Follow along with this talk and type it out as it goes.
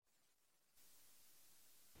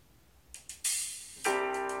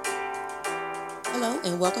Hello,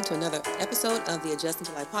 and welcome to another episode of the Adjusting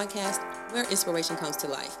to Life podcast, where inspiration comes to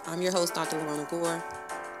life. I'm your host, Dr. Lorona Gore,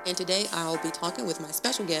 and today I'll be talking with my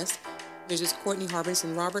special guest, Mrs. Courtney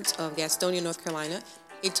Harbinson-Roberts of Gastonia, North Carolina,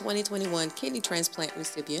 a 2021 kidney transplant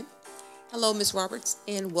recipient. Hello, Ms. Roberts,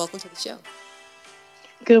 and welcome to the show.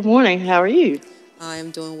 Good morning. How are you? I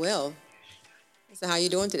am doing well. So how are you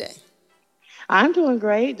doing today? I'm doing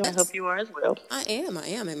great. I hope Yes, you are as well. I am.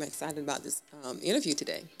 I'm excited about this interview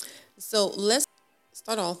today. So let's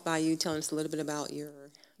start off by you telling us a little bit about your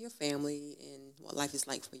family and what life is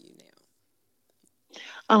like for you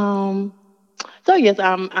now. Um, so yes,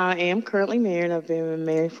 I am currently married. I've been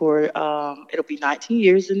married for it'll be 19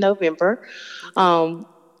 years in November. Okay. Um,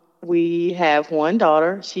 we have one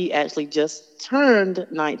daughter. She actually just turned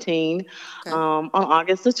 19 Okay. on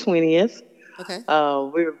August the 20th. Okay.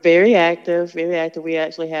 We're very active, very active. We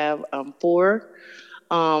actually have four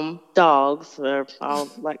dogs. They're all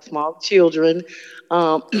like small children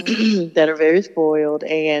Okay. that are very spoiled.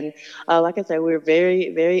 And like I said, we're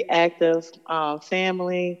very, very active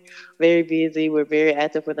family, very busy. We're very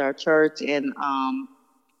active with our church and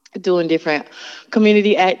doing different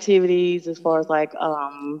community activities as far as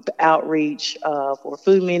Mm-hmm. like outreach for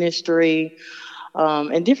food ministry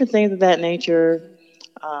and different things of that nature.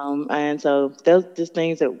 Mm-hmm. And so those just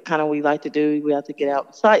things that kind of we like to do. We have to get Mm-hmm. out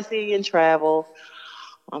and sightsee and travel.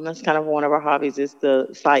 That's kind of one of our hobbies is the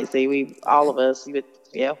sightsee. We all Okay. of us,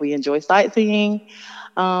 yeah, we enjoy sightseeing,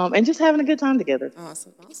 and just having a good time together.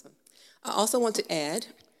 Awesome. Awesome. I also want to add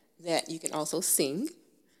that you can also sing.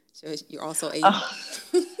 So you're also a Uh,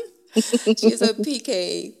 she is a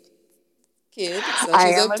PK kid. So I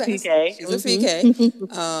am a PK. she's a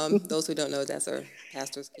PK. Those who don't know, that's a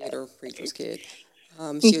pastor's kid or preacher's kid.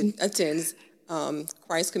 She attends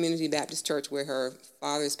Christ Community Baptist Church, where her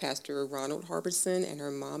father is Pastor Ronald Harbison and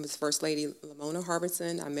her mom is First Lady Lamona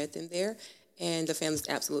Harbison. I met them there, and the family's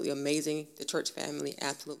absolutely amazing. The church family,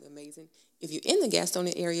 absolutely amazing. If you're in the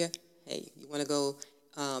Gastonia area, hey, you want to go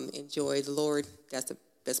enjoy the Lord, that's the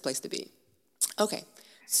best place to be. Okay,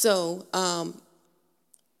 so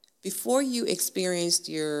before you experienced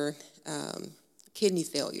your kidney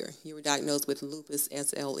failure, you were diagnosed with lupus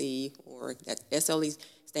SLE, or that SLE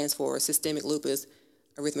stands for systemic lupus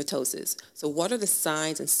erythematosus. So, what are the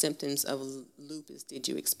signs and symptoms of lupus did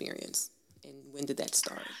you experience, and when did that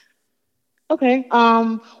start? Okay.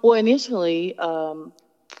 Well, initially,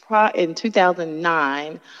 in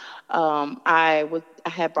 2009, I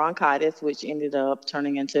had bronchitis, which ended up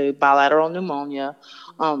turning into bilateral pneumonia,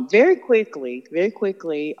 very quickly,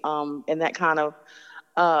 and that kind of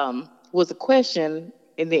was a question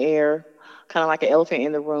in the air, kind of like an elephant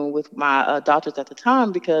in the room with my doctors at the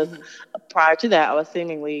time, because Mm-hmm. prior to that, I was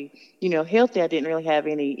seemingly, healthy. I didn't really have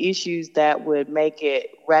any issues that would make it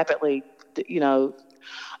rapidly, you know,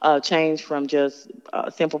 change from just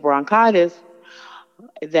simple bronchitis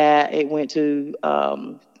that it went to,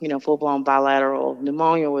 full blown bilateral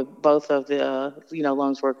pneumonia with both of the,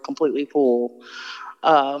 lungs were completely full.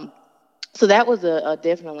 Um, so that was a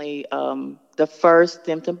definitely the first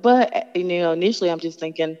symptom. But initially I'm just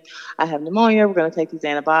thinking I have pneumonia. We're going to take these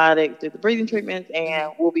antibiotics, do the breathing treatments, Mm-hmm.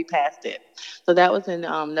 and we'll be past it. So that was in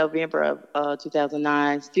November of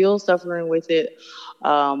 2009. Still suffering with it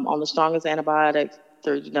on the strongest antibiotics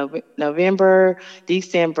through November,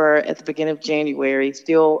 December, at the beginning of January.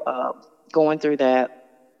 Still going through that.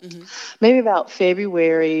 Mm-hmm. Maybe about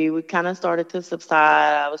February, we kind of started to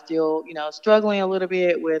subside. I was still, struggling a little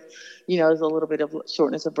bit with, there's a little bit of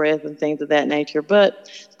shortness of breath and things of that nature, but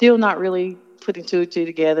still not really putting two and two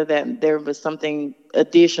together that there was something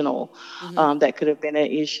additional Mm-hmm. that could have been an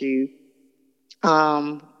issue.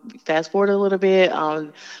 Um, Fast forward a little bit,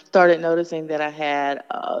 started noticing that I had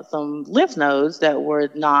some lymph nodes that were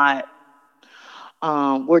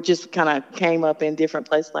just kind of came up in different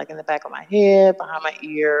places, like in the back of my head, behind my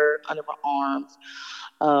ear, under my arms.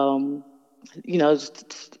 Um,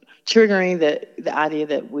 just triggering the idea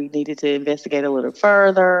that we needed to investigate a little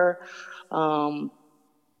further. Um,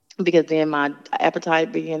 because then my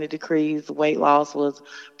appetite began to decrease. Weight loss was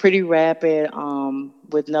pretty rapid,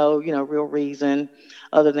 with no, real reason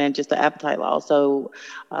other than just the appetite loss. So,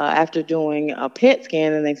 after doing a PET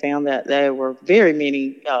scan, and they found that there were very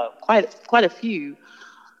many, quite a few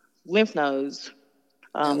lymph nodes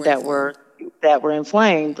That were that inflamed. were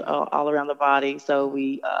inflamed Mm-hmm. all around the body. So Mm-hmm.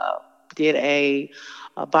 we did a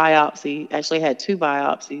biopsy. Actually, had two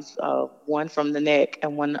biopsies, one from the neck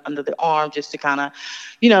and one under the arm, just to kind of,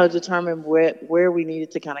 determine where we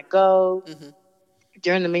needed to kind of go. Mm-hmm.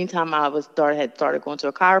 During the meantime, had started going to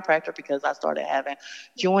a chiropractor because I started having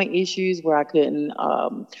joint issues where I couldn't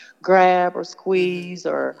grab or Mm-hmm. squeeze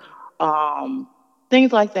or Mm-hmm. um,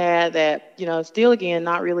 things like that. That still again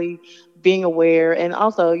not really being aware, and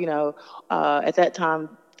also at that time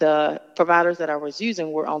the providers that I was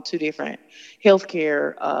using were on two different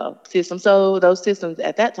healthcare systems. So those systems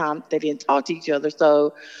at that time they didn't talk to each other.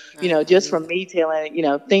 So just Right. from me telling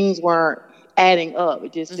things weren't adding up.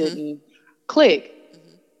 It just Mm-hmm. didn't click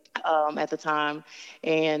Mm-hmm. at the time.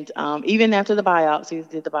 And even after the biopsies,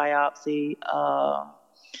 did the biopsy,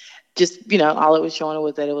 just all it was showing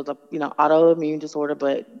was that it was a autoimmune disorder,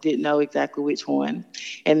 but didn't know exactly which one.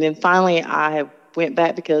 And then finally, I have went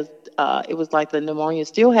back because it was like the pneumonia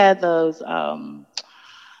still had those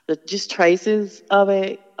the just traces of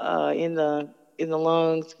it in the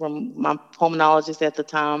lungs from my pulmonologist at the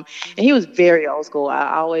time, and he Mm-hmm. was very old school.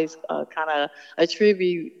 I always kind of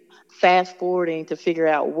attribute fast forwarding to figure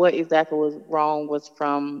out what exactly was wrong was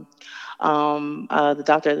from the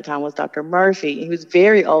doctor at the time was Dr. Murphy. He was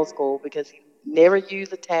very old school because he never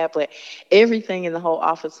used a tablet. Everything in the whole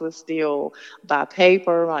office was still by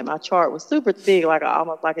paper. Like my chart was super thick, like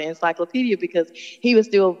almost like an encyclopedia, because he was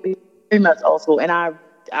still very much old school. And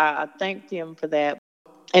I thanked him for that.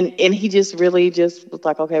 And he just really just was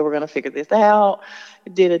like, okay, we're gonna figure this out.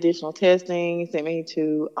 Did additional testing, sent me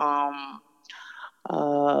to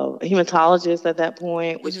a hematologist at that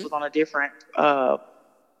point, which Mm-hmm. was on a different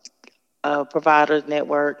providers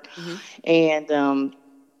network, Mm-hmm. and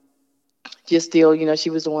just still, she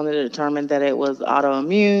was the one that determined that it was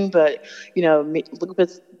autoimmune. But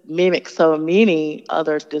lupus mimics so many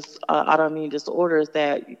other autoimmune disorders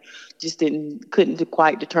that just couldn't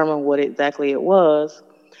quite determine what exactly it was.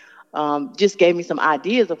 Just gave me some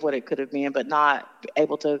ideas of what it could have been, but not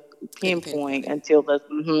able to Couldn't pinpoint pinpoint it.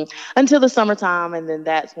 until the summertime, and then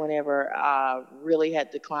that's whenever I really had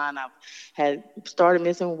declined. I had started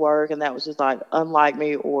missing work, and that was just like unlike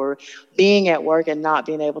me, or being at work and not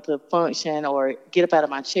being able to function or get up out of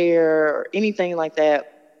my chair or anything like that.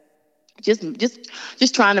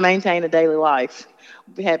 Just trying to maintain a daily life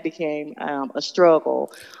had became a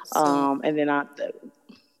struggle, So, and then I.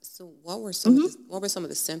 so Mhm. what were some of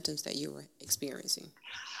the symptoms that you were experiencing?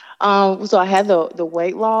 So I had the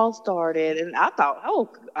weight loss started, and I thought, oh,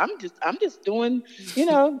 I'm just doing,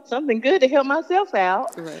 something good to help myself out.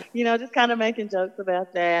 Right. Just kind of making jokes about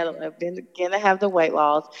that. Mm-hmm. I've been again to have the weight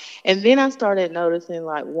loss, and then I started noticing,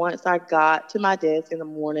 like, once I got to my desk in the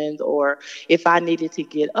mornings, or if I needed to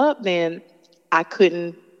get up, then I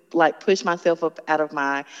couldn't like push myself up out of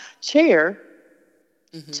my chair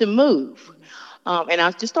Mm-hmm. to move. Mm-hmm. And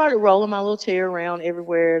I just started rolling my little chair around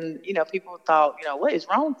everywhere. And, people thought, what is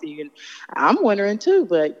wrong with you? And I'm wondering too,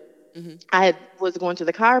 but Mm-hmm. was going to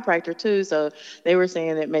the chiropractor too. So they were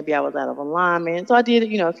saying that maybe I was out of alignment. So I did,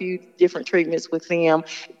 a few different treatments with them.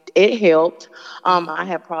 It helped. Mm-hmm. I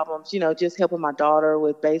had problems, just helping my daughter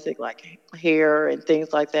with basic like hair and things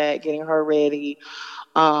like that, getting her ready.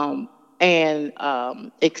 Um, and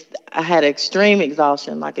I had extreme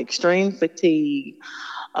exhaustion, like extreme fatigue.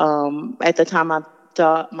 At the time,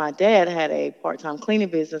 my dad had a part-time cleaning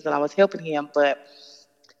business, and I was helping him, but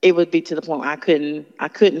it would be to the point where I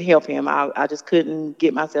couldn't help him. I just couldn't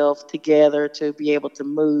get myself together to be able to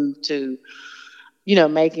move to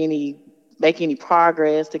make any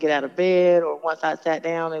progress to get out of bed. Or once I sat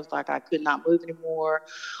down, it was like I could not move anymore.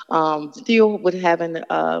 Still with having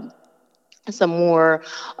some more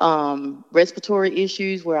respiratory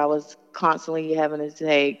issues where I was constantly having to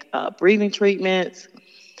take breathing treatments,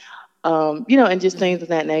 and just Mm-hmm. things of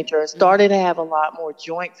that nature. Mm-hmm. Started to have a lot more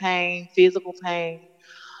joint pain, physical pain.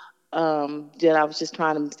 That I was just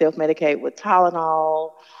trying to self medicate with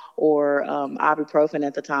Tylenol or ibuprofen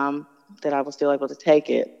at the time that I was still able to take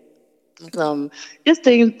it. Okay. Um, just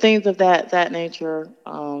things of that nature.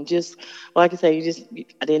 Just like I say,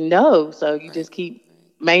 I didn't know, so you Right. just keep Right.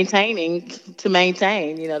 maintaining to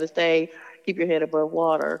maintain, to stay keep your head above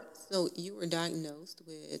water. So you were diagnosed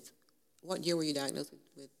with what year were you diagnosed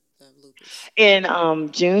with lupus? In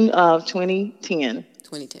June of 2010.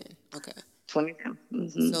 2010. Okay. 2010.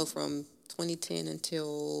 So from 2010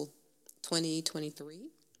 until 2023.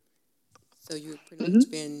 So you've pretty much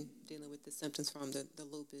Hmm. been dealing with the symptoms from the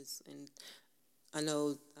lupus, and I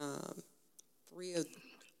know three of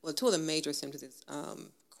well, two of the major symptoms is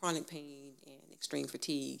chronic pain and extreme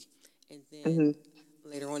fatigue, and then Hmm.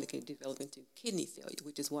 later on it can develop into kidney failure,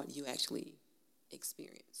 which is what you actually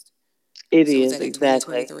experienced. It So was is that in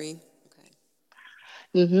exactly. 2023? Okay.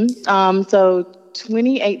 So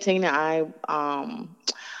 2018, I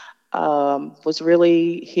was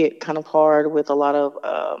really hit kind of hard with a lot of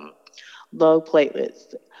low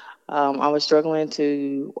platelets. I was struggling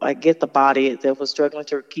to, I guess, the body itself was struggling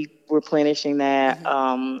to keep replenishing that.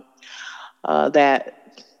 Mm-hmm. That.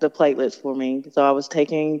 the platelets for me. So I was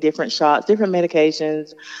taking different shots, different medications,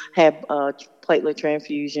 had platelet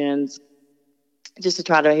transfusions just to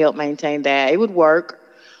try to help maintain that. It would work.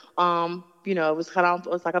 It was kind of, it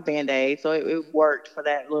was like a band-aid, so it Mm-hmm. worked for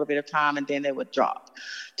that little bit of time, and then they would drop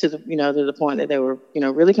to the point that they were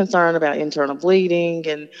really concerned about internal bleeding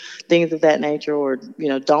and things of that nature, or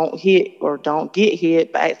don't hit or don't get hit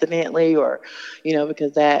accidentally, or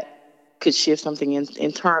because that could shift something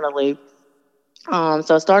internally.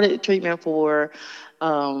 So I started treatment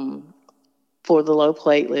um, for the low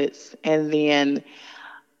platelets, and then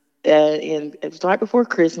it was right before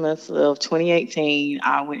Christmas of 2018.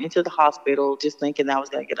 I went into the hospital just thinking that I was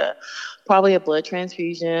going to get probably a blood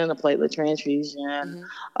transfusion, a platelet transfusion, Mm-hmm.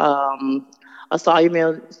 um, a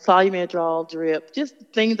soluble drip, just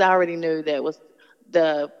things I already knew that was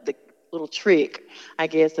the little trick, I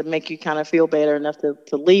guess, to make you kind of feel better enough to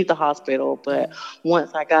leave the hospital. But Mm-hmm.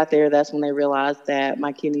 once I got there, that's when they realized that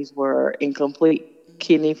my kidneys were in complete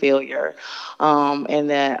kidney failure, and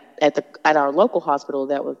that at our local hospital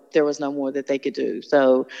there was no more that they could do.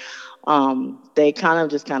 So they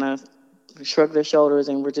kind of shrugged their shoulders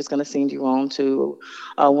and we're just going to send you on to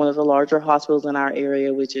one of the larger hospitals in our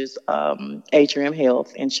area, which is Atrium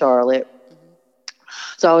Health in Charlotte. Mm-hmm.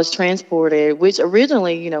 So I was transported, which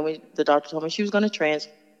originally, when the doctor told me she was going to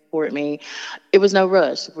transport me, it was no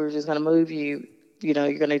rush. We were just going to move you. You're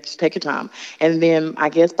going to just take your time. And then I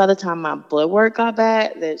guess by the time my blood work got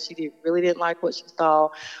back, that really didn't like what she saw,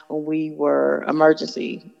 when we were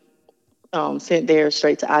emergency sent there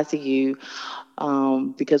straight to ICU,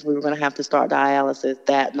 because we were going to have to start dialysis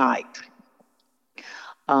that night,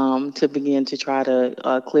 to begin to try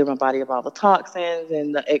to clear my body of all the toxins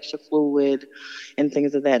and the extra fluid and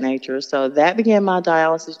things of that nature. So that began my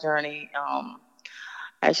dialysis journey.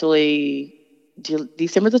 Actually,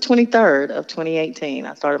 December the 23rd of 2018,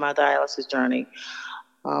 I started my dialysis journey.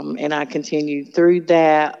 And I continued through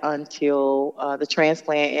that until the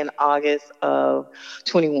transplant in August of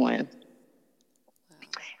 21.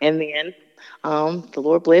 Wow. And then the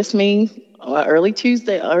Lord blessed me early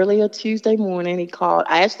a Tuesday morning. He called.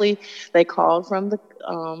 They called from the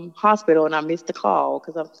hospital, and I missed the call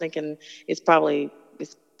because I'm thinking it's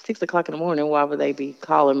 6 o'clock in the morning. Why would they be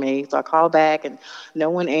calling me? So I called back, and no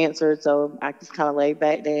one answered. So I just kind of laid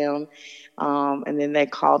back down. And then they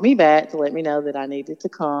called me back to let me know that I needed to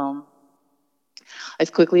come as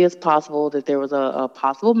quickly as possible, that there was a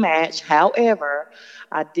possible match. Mm-hmm. However,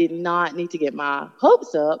 I did not need to get my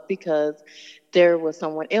hopes up because there was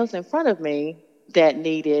someone else in front of me that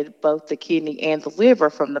needed both the kidney and the liver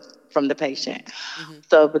from the patient. Mm-hmm.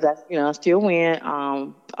 So, but that's, I still went,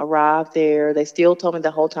 arrived there. They still told me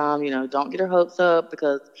the whole time, don't get your hopes up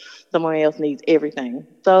because someone else needs everything.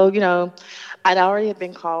 So, I'd already had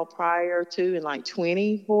been called prior to in like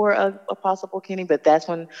 20 for a possible kidney, but that's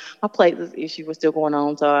when my platelet issue was still going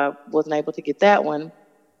on. So I wasn't able to get that one.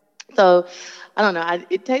 So I don't know.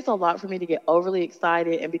 It takes a lot for me to get overly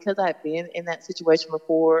excited. And because I've been in that situation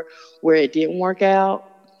before where it didn't work out,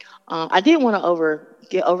 I didn't want to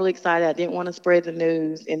get overly excited. I didn't want to spread the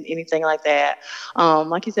news and anything like that.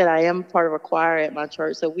 Like you said, I am part of a choir at my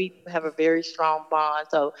church, so we have a very strong bond.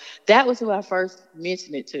 So that was who I first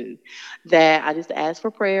mentioned it to. That I just asked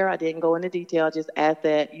for prayer. I didn't go into detail. I just asked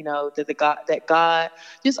that that God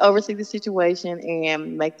just oversee the situation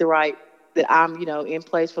and make the right, that I'm in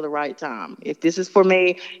place for the right time. If this is for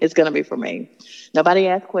me, it's gonna be for me. Nobody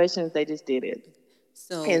asked questions. They just did it.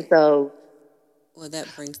 And So, so. well,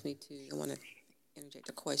 that brings me to, I want to interject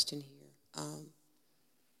a question here.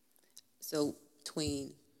 So,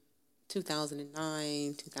 between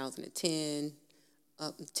 2009, 2010,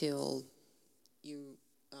 up until you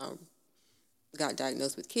um, got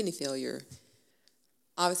diagnosed with kidney failure,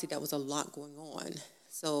 obviously that was a lot going on.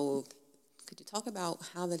 So, could you talk about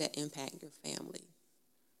how did that impact your family?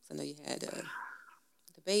 So I know you had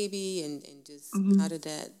the baby, and just Mhm.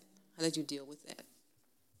 how did you deal with that?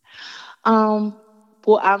 Um,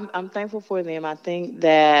 well, I'm thankful for them. I think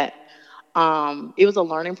that it was a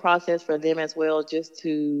learning process for them as well, just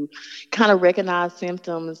to kind of recognize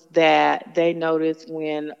symptoms that they noticed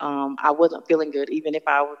when I wasn't feeling good, even if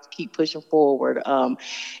I was keep pushing forward.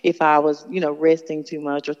 If I was, resting too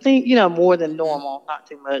much or think, more than Mm-hmm. normal, not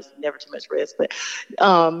too much, never too much rest,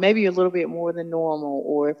 but maybe a little bit more than normal,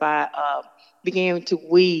 or if I began to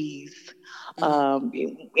wheeze Mm-hmm.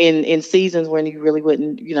 in seasons when you really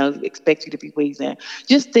wouldn't, expect you to be wheezing.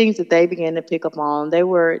 Just things that they began to pick up on. They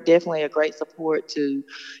were definitely a great support to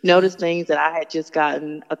Mm-hmm. notice things that I had just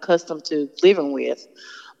gotten accustomed to living with.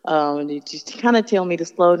 They just kind of tell me to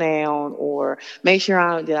slow down or make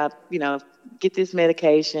sure that I, get this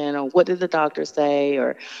medication, or what did the doctor say,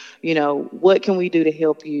 or what can we do to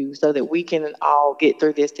help you so that we can all get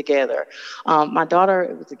through this together. My daughter,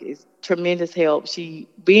 it was is tremendous help. She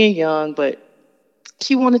being young, but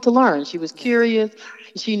she wanted to learn. She was Yeah. curious.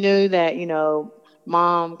 She knew that,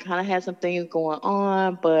 mom kind of had some things going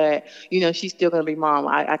on, but, she's still going to be mom.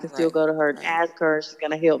 I can still Right. go to her and Right. ask her. She's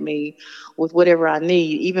going to help me with whatever I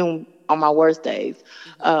need, even on my worst days.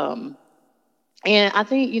 Mhm. Um, and I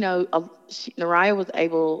think, Naraya was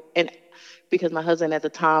able, and because my husband at the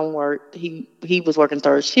time worked, he was working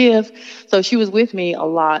third shift, so she was with me a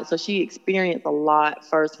lot. So she experienced a lot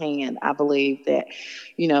firsthand. I believe that,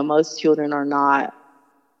 most children are not,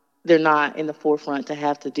 they're not in the forefront to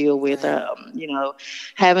have to deal with, Right.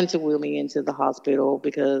 having to wheel me into the hospital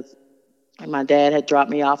because my dad had dropped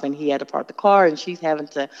me off and he had to park the car, and she's having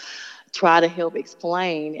to try to help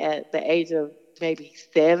explain at the age of maybe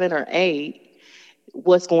 7 or 8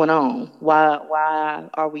 what's going on, Mhm. why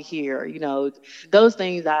are we here, those Mhm.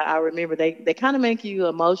 things. I remember they kind of make you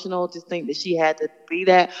emotional, just think that Mhm. she had to be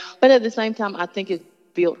that, but at the same time I think Mhm. it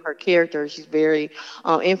built her character. She's very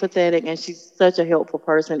empathetic, and she's such a helpful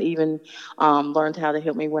person. Even learned how to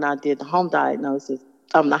help me when I did the home dialysis.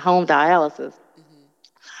 Mhm.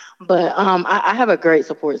 But I have a great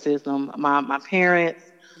support system. My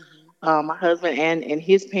parents, Mhm. my husband, and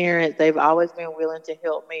his parents, they've always been willing to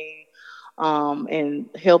help me, and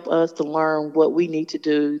help us to learn what we need to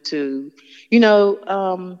do to, you know,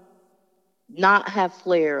 um, not have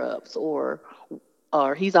flare ups, or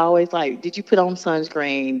he's always like, did you put on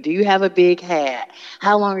sunscreen? Do you have a big hat?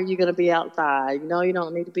 How long are you going to be outside? You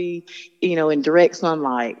don't need to be, in direct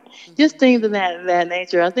sunlight. Just Mhm. things of that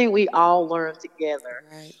nature. I think we all learn together.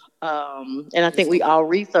 Right. And I think we Beautiful. all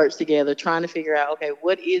research together, trying to figure out, okay,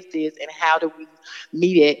 what is this and how do we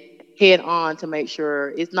meet it head on to make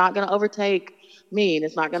sure it's not going to overtake me, and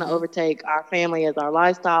it's not going to Mhm. overtake our family as our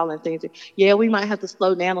lifestyle and things. Yeah, we might have to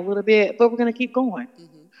slow down a little bit, but we're going to keep going.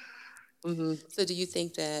 Mhm. Hmm. So, do you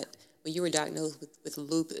think that when you were diagnosed with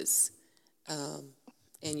lupus, um,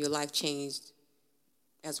 and your life changed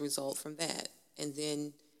as a result from that, and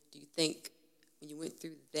then do you think when you went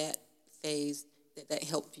through that phase that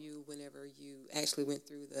helped you whenever you actually went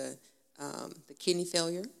through the kidney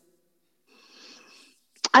failure?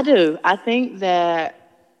 I do. I think that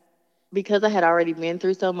because I had already been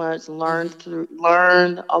through so much, Mhm.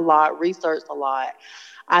 learned a lot, researched a lot,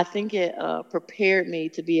 I think it prepared me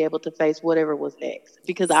to be able to face whatever was next,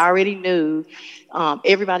 because I Yes. already knew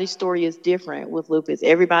everybody's story is different with lupus.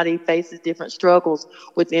 Everybody faces different struggles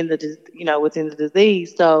within the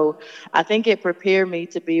disease. So Mhm. I think it prepared me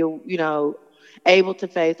to be, able to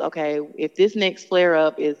face, okay, if this next flare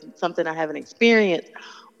up is something I haven't experienced,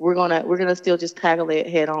 we're gonna still just tackle it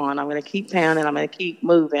head on. I'm gonna keep pounding. I'm gonna keep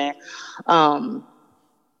moving, um,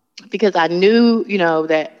 because I knew,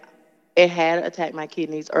 that it had attacked my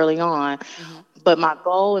kidneys early on. Mhm. But my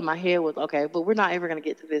goal in my head was, okay, but we're not ever going to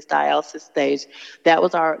get to this dialysis stage. That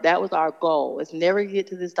was our goal. Is never get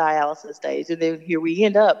to this dialysis stage, and then here we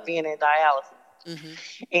end up being in dialysis.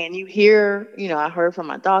 Mhm. And you hear, I heard from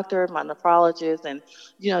my doctor, my nephrologist, and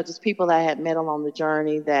just people that I had met along the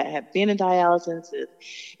journey that have been in dialysis,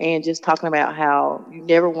 and just talking about how you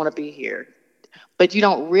never want to be here, but you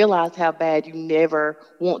don't realize how bad you never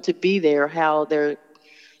want to be there. How they're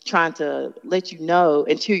trying to let you know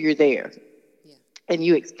until you're there Yeah. and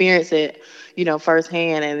you experience it,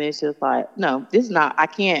 firsthand. And it's just like, no, this is not, I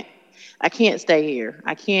can't stay here.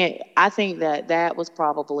 I think that that was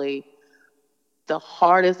probably the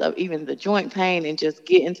hardest of even the joint pain, and just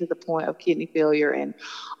getting to the point of kidney failure and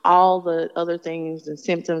all the other things and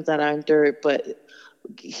symptoms that I endured. But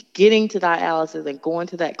getting to dialysis and going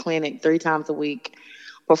to that clinic 3 times a week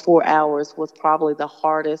for 4 hours was probably the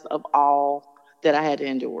hardest of all that I had to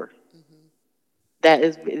endure. Mhm. That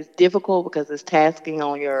is difficult because it's tasking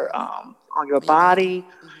on your Yes. On your body. body.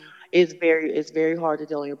 Mhm. It's very hard to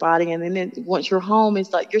deal on your body, and then once you're home,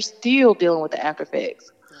 it's like you're still dealing with the after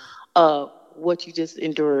effects Right. of what you just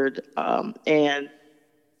endured. And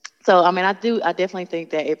so, I mean, I definitely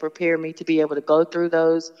think that it prepared me to be able to go through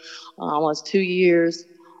those almost 2 years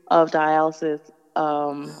of dialysis,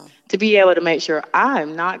 Wow. to be able to make sure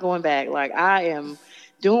I'm not going back. Like, I am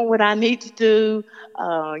doing what I need to do.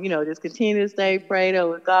 Just continue to stay Mhm. prayed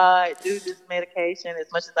over God, do this medication.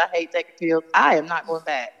 As much as I hate taking pills, I am not going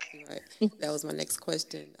back. Right. That was my next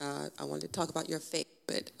question. I wanted to talk about your faith,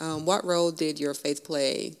 but what role did your faith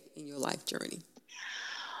play in your life journey?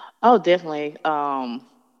 Oh, definitely.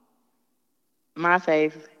 My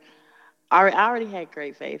faith. I already had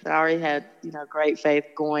great faith. I already Mhm. had, great faith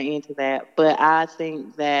going into that. But I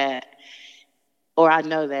think that or I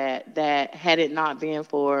know that had it not been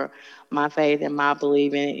for my faith and my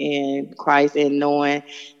believing in Christ and knowing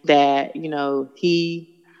that, He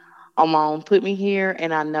alone put me here,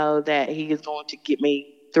 and I know that He is going to get me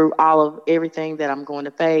through all of everything that I'm going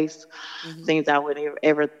to face, Mm-hmm. things I would have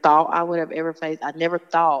ever thought I would have ever faced. I never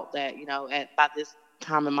thought that, at by this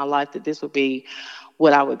time in my life that this would be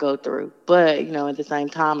what I would go through. But, at the same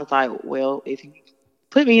time, it's like, well, if you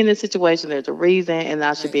put me in this situation, there's a reason, and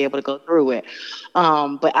I should Right. be able to go through it.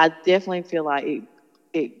 But I definitely feel like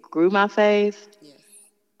it grew my faith, Yes.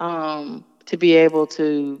 to be able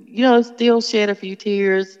to, still shed a few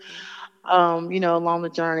tears, Yeah. along the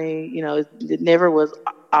journey. It never was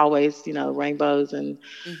always, rainbows and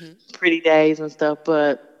Mm-hmm. pretty days and stuff,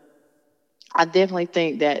 but I definitely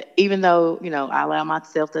think that even though, I allow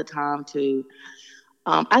myself the time to,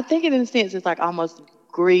 I think in a sense it's like almost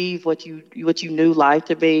grieve what you knew life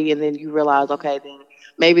to be, and then you realize, Mm-hmm. okay, then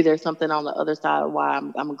maybe there's something on the other side of why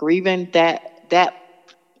I'm grieving that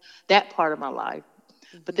part of my life.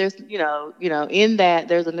 But Mm-hmm. there's, in that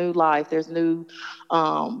there's a new life, there's a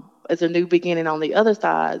new beginning on the other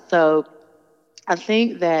side. So I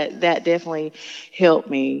think that definitely helped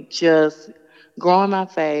me just growing my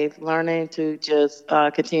faith, learning to just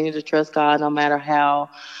continue to trust God no matter how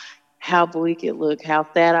bleak it looked, how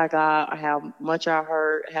sad I got, or how much I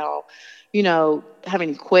hurt, how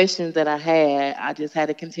many questions that I had. I just had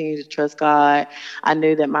to continue to trust God. I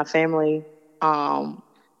knew that my family, um,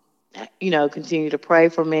 continued to pray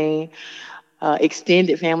for me,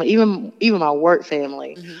 extended family, even my work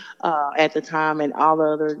family, Mm-hmm. at the time, and all the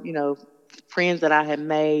other, friends that I had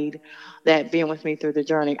made that been with me through the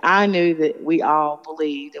journey. I knew that we all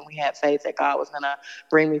believed and we had faith that God was going to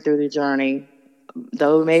bring me through the journey.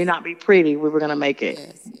 Though it may Yes. not be pretty, we were going to make it.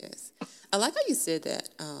 Yes. Yes. I like how you said that.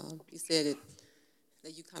 You said it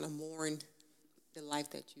that you kind of mourned the life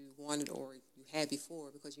that you wanted or you had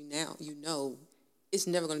before because you know it's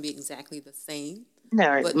never going to be exactly the same,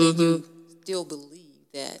 No, but then mm-hmm. you still believe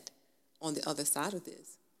that on the other side of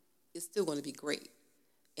this, it's still going to be great.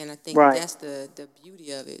 And I think Right. that's the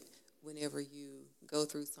beauty of it. Whenever you go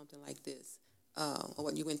through something like this, or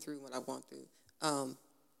what you went through, what I went through,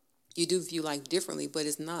 you do view life differently, but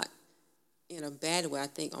it's not in a bad way. I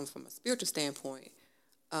think from a spiritual standpoint,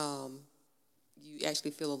 um, you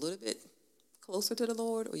actually feel a little bit closer to the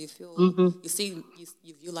Lord, or Mm-hmm.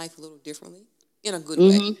 you view life a little differently in a good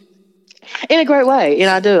way. Mm-hmm. In a great way, and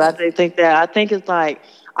Yeah, I do. I yeah. think that I think it's like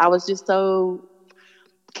I was just so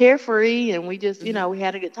carefree, and we just, Mm-hmm. we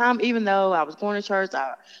had a good time. Even though I was going to church,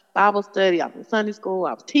 Bible study, I was in Sunday school,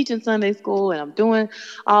 I was teaching Sunday school, and I'm doing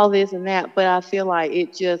all this and that. But I feel like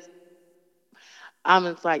it's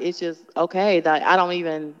like it's just okay. That I don't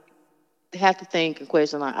even have to think and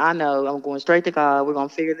question. Like, I know I'm going straight to God. We're gonna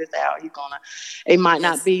figure this out. It might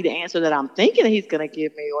not Yes, be the answer that I'm thinking He's gonna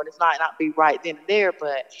give me, or it might not be right then and there.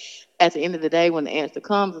 But at the end of the day, when the answer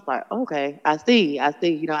comes, it's like, okay, I see. I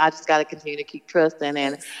just got to continue to keep trusting,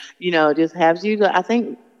 and yes. just I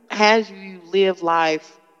think has you live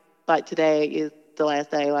life like today is the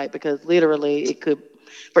last day, like, because literally it could,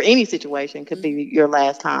 for any situation, could Mm-hmm. be your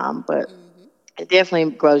last time. But Mm-hmm. it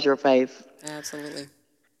definitely grows your faith. Absolutely,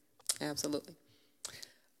 absolutely.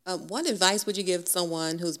 What advice would you give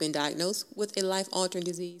someone who's been diagnosed with a life-altering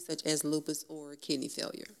disease such as lupus or kidney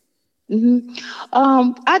failure? hmm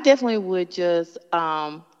I definitely would just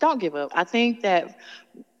don't give up. I think that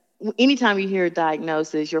anytime you hear a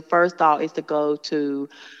diagnosis, your first thought is to go to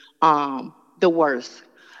the worst.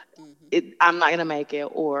 Mm-hmm. I'm not gonna make it,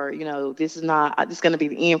 or this is not. This is gonna be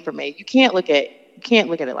the end for me. You can't look at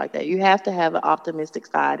it like that. You have to have an optimistic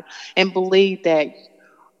side and believe that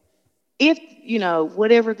if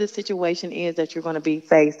whatever the situation is that you're going to be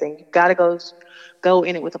facing, you got to go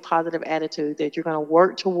in it with a positive attitude, that you're going to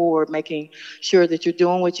work toward making sure that you're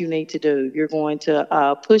doing what you need to do. You're going to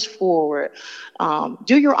push forward,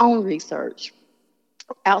 do your own research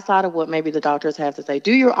outside of what maybe the doctors have to say.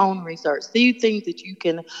 Do your own research. See things that you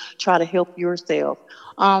can try to help yourself.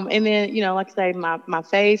 And then, like I say, my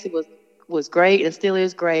faith, it was great and still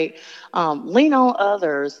is great. Lean on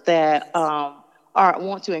others that Yes. are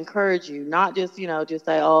want to encourage you, not just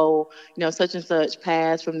say, oh, such and such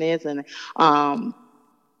passed from this, and um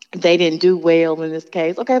they didn't do well in this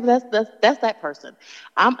case. Okay, but that's that person.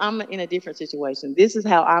 I'm in a different situation. This is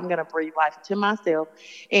how I'm gonna breathe life into myself,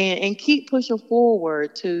 and keep pushing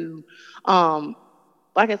forward to, um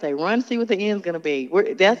like I say, run see what the end's gonna be.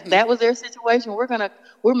 That was their situation.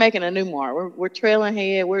 We're making a new mark. We're trailing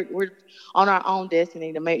ahead. We're on our own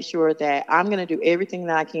destiny to make sure that I'm gonna do everything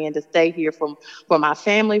that I can to stay here from for my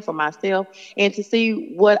family, for myself, and to see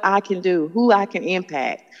what I can do, who I can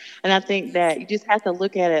impact. And I think Yes, that you just have to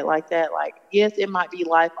look at it like that. Like, yes, it might be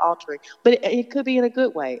life altering, but it could be in a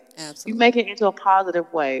good way. You make absolutely. it into a positive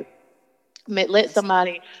way. Let Absolutely.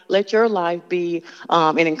 somebody, let your life be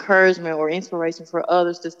an encouragement or inspiration for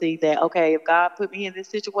others to see that, okay, if God put me in this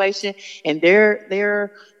situation and they're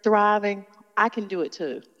thriving, I can do it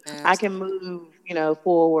too. I can Absolutely. move,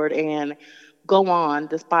 forward and go on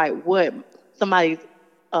despite what somebody's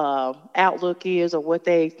outlook is or what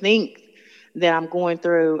they think that I'm going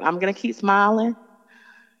through. I'm gonna keep smiling.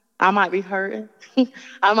 I might be hurting.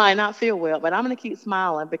 I might not feel well, but I'm going to keep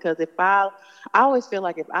smiling because I always feel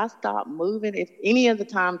like if I stop moving, if any of the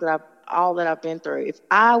times all that I've been through, if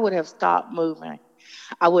I would have stopped moving,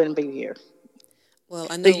 I wouldn't be here. Well,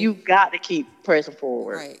 I So know, you got to keep pressing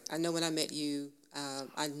forward. right. I know when I met you,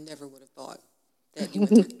 I never would have thought that you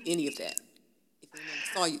went through any of that. If anyone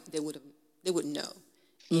saw you, they wouldn't know.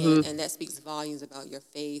 Hmm. And that speaks volumes about your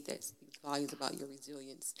faith. That speaks volumes about your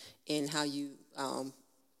resilience and how you're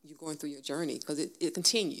going through your journey because it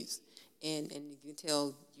continues, and you can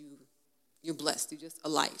tell you're blessed. You're just a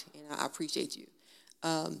light, and I appreciate you.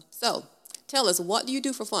 So, tell us, what do you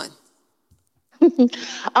do for fun?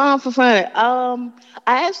 For fun,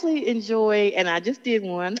 I actually enjoy, and I just did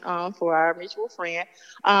one for our mutual friend.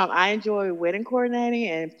 I enjoy wedding coordinating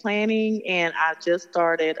and planning, and I just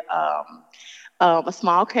started a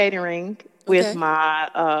small catering with Okay. my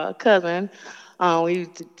cousin. We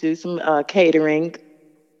used to do some catering.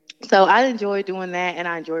 So I enjoy doing that, and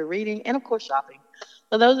I enjoy reading, and of course shopping.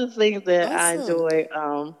 So those are the things that I Awesome. enjoy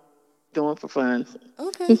doing for fun.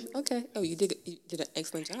 Okay. Okay. Oh, you did an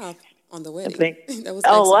excellent job on the I wedding. think. That was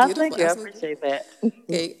Oh, excellent, well, beautiful, thank you. I absolutely beautiful. appreciate that.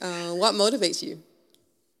 Okay. What motivates you?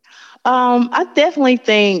 I definitely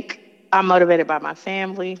think I'm motivated by my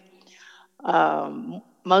family,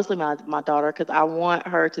 mostly my daughter, because I want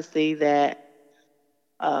her to see that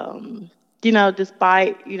um,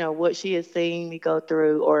 despite what she has seen me go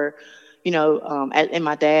through, or and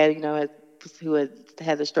my dad, who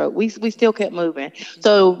has a stroke, we still kept moving.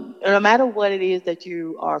 So no matter what it is that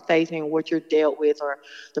you are facing, what you're dealt with, or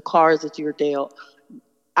the cards that you're dealt,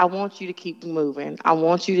 I want you to keep moving. I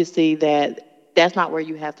want you to see that that's not where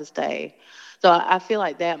you have to stay. So I feel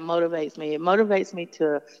like that motivates me. It motivates me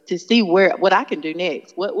to see what I can do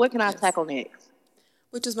next. What can I Yes. tackle next?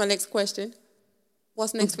 Which is my next question.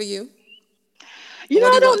 What's next for you? Or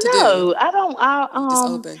what do I you want don't to do? know. I don't. You just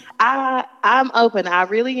open. I'm open. I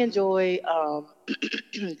really enjoy.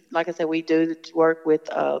 Like I said, we do work with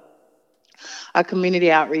our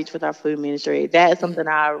community outreach with our food ministry. That is something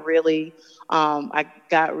I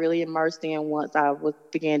got really immersed in once I was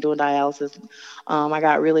began doing dialysis. I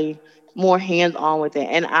got really more hands on with it,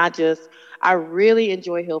 and I really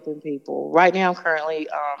enjoy helping people. Right now, I'm currently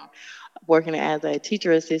working as a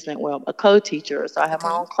teacher assistant, well, a co-teacher. So I have my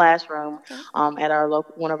Okay. own classroom Okay. at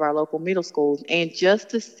one of our local middle schools, and just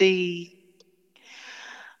to see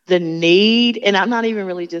the need, and I'm not even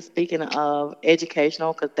really just speaking of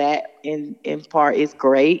educational, because that in part is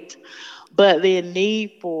great, but the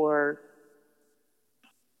need for,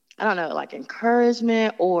 I don't know, like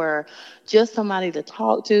encouragement or just somebody to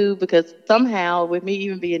talk to, because somehow with me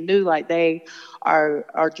even being new, like they are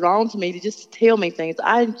drawn to me to just tell me things.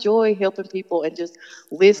 I enjoy helping people and just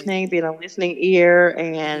listening, Wonderful. being a listening ear,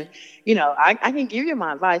 and I can give you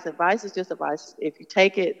my advice. Advice is just advice. If you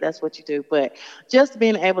take it, that's what you do. But just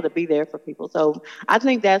being able to be there for people. So I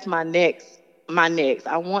think that's my next. My next.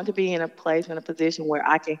 I want to be in a place, in a position where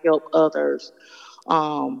I can help others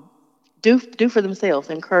um, do for themselves,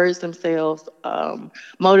 encourage themselves,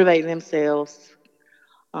 motivate themselves,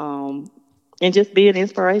 um, and just be an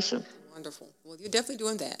inspiration. Wonderful. Well, you're definitely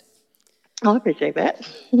doing that. Oh, I appreciate that.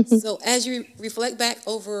 So, as you reflect back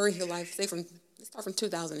over your life, say let's start from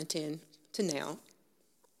 2010 to now,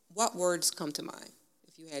 what words come to mind?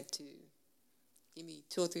 If you had to give me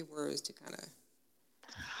two or three words to kind of.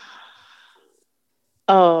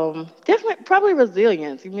 Definitely, probably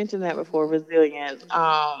resilience. You mentioned that before. Resilience.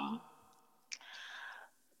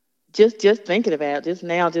 Just thinking about just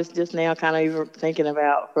now, kind of even thinking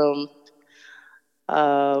about from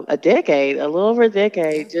a decade, a little over a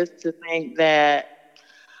Yeah. decade, just to think that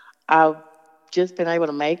I've just been able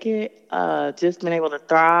to make it, just been able to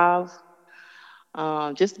thrive,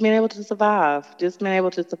 just being able to survive, just being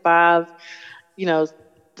able to survive. You know,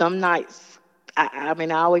 some nights. I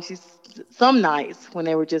mean, I always used some nights when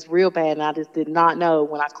they were just real bad, and I just did not know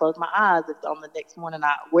when I closed my eyes if on the next morning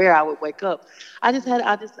where I would wake up. I'm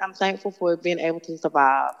thankful for being able to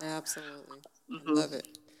survive. Absolutely. I Hmm. love it.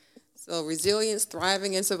 So resilience,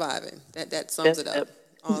 thriving, and surviving. That sums That's it up. it.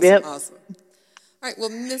 Awesome, Yep. awesome. All right. Well,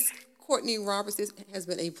 Miss Courtney Roberts, this has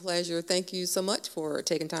been a pleasure. Thank you so much for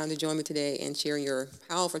taking time to join me today and sharing your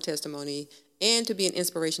powerful testimony and to be an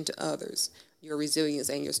inspiration to others. Your resilience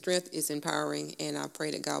and your strength is empowering, and I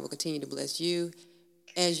pray that God will continue to bless you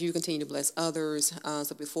as you continue to bless others.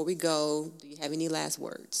 So before we go, do you have any last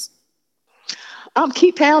words?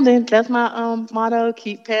 Keep pounding. That's my motto.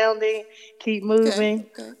 Keep pounding. Keep Okay. moving.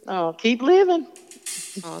 Okay. Keep living.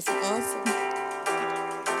 Awesome. Awesome.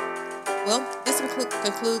 Well, this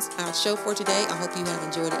concludes our show for today. I hope you have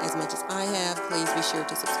enjoyed it as much as I have. Please be sure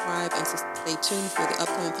to subscribe and to stay tuned for the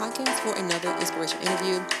upcoming podcast for another inspirational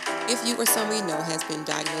interview. If you or someone you know has been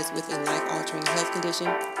diagnosed with a life-altering health condition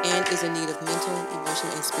and is in need of mental,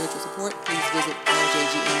 emotional, and spiritual support, please visit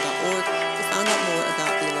ljgm.org to find out more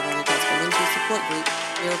about the Laverne Gospel Ministry support group,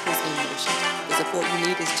 Miracles in Motion. The support you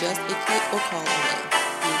need is just a click or call away.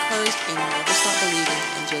 Be encouraged and never stop believing,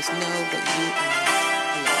 and just know that you are